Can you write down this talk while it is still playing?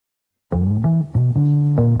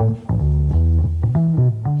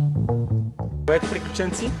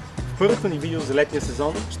приключенци! В първото ни видео за летния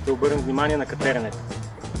сезон ще обърнем внимание на катеренето.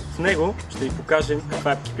 В него ще ви покажем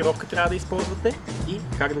каква екипировка трябва да използвате и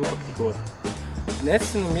как да го практикувате. Днес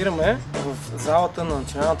се намираме в залата на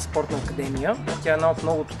Националната спортна академия. Тя е една от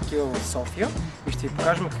многото такива в София и ще ви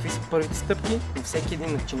покажем какви са първите стъпки на всеки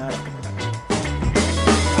един начинаещ катач.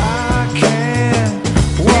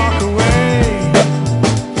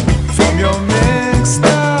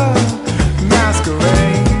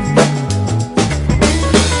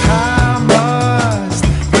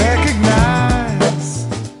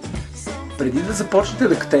 Преди да започнете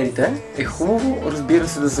да катерите, е хубаво, разбира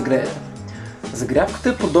се, да загреете. Загрявката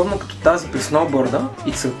е подобна като тази при сноуборда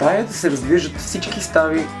и целта е да се раздвижат всички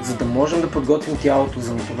стави, за да можем да подготвим тялото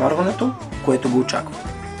за натоварването, което го очаква.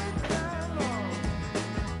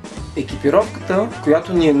 Екипировката,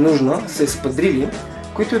 която ни е нужна, са спадрили,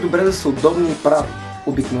 които е добре да са удобни и прави.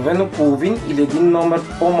 Обикновено половин или един номер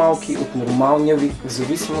по-малки от нормалния ви, в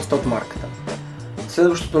зависимост от марката.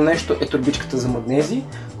 Следващото нещо е турбичката за магнезий,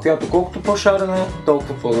 която колкото по-шарена е,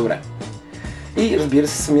 толкова по-добре. И разбира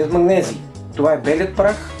се, самият магнезий. Това е белият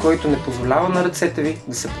прах, който не позволява на ръцете ви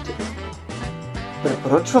да се потят.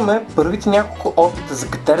 Препоръчваме първите няколко опита за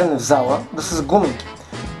катерене в зала да са с гуминки,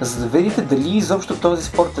 за да видите дали изобщо този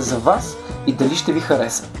спорт е за вас и дали ще ви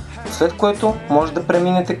хареса. След което може да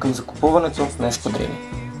преминете към закупуването на ескадрили.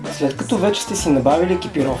 След като вече сте си набавили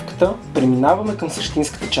екипировката, преминаваме към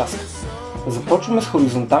същинската част. Започваме с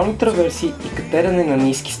хоризонтални траверси и катерене на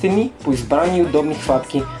ниски стени по избрани и удобни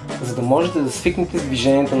хватки, за да можете да свикнете с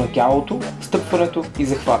движението на тялото, стъпването и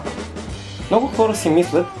захвата. Много хора си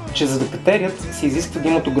мислят, че за да катерят се изисква да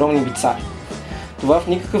имат огромни бицари. Това в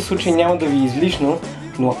никакъв случай няма да ви е излишно,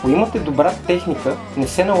 но ако имате добра техника, не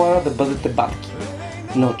се налага да бъдете батки.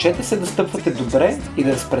 Научете се да стъпвате добре и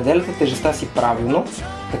да разпределяте тежестта си правилно,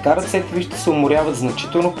 така ръцете ви ще се уморяват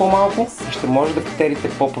значително по-малко и ще може да катерите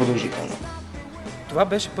по-продължително. Това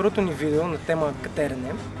беше първото ни видео на тема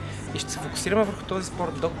катерене и ще се фокусираме върху този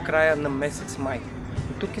спорт до края на месец май.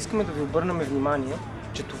 И тук искаме да ви обърнем внимание,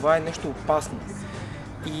 че това е нещо опасно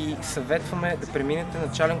и съветваме да преминете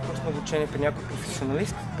начален курс на обучение при някой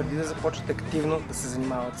професионалист, преди да започнете активно да се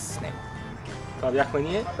занимавате с него. Това бяхме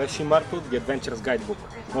ние, беше и Марко от Guidebook.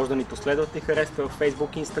 Може да ни последвате и харесате във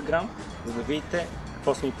Facebook и Instagram, за да видите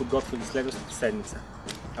какво сме ни подготвили следващата седмица.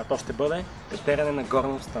 А то ще бъде катерене на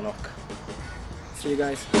горна установка. See you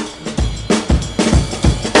guys!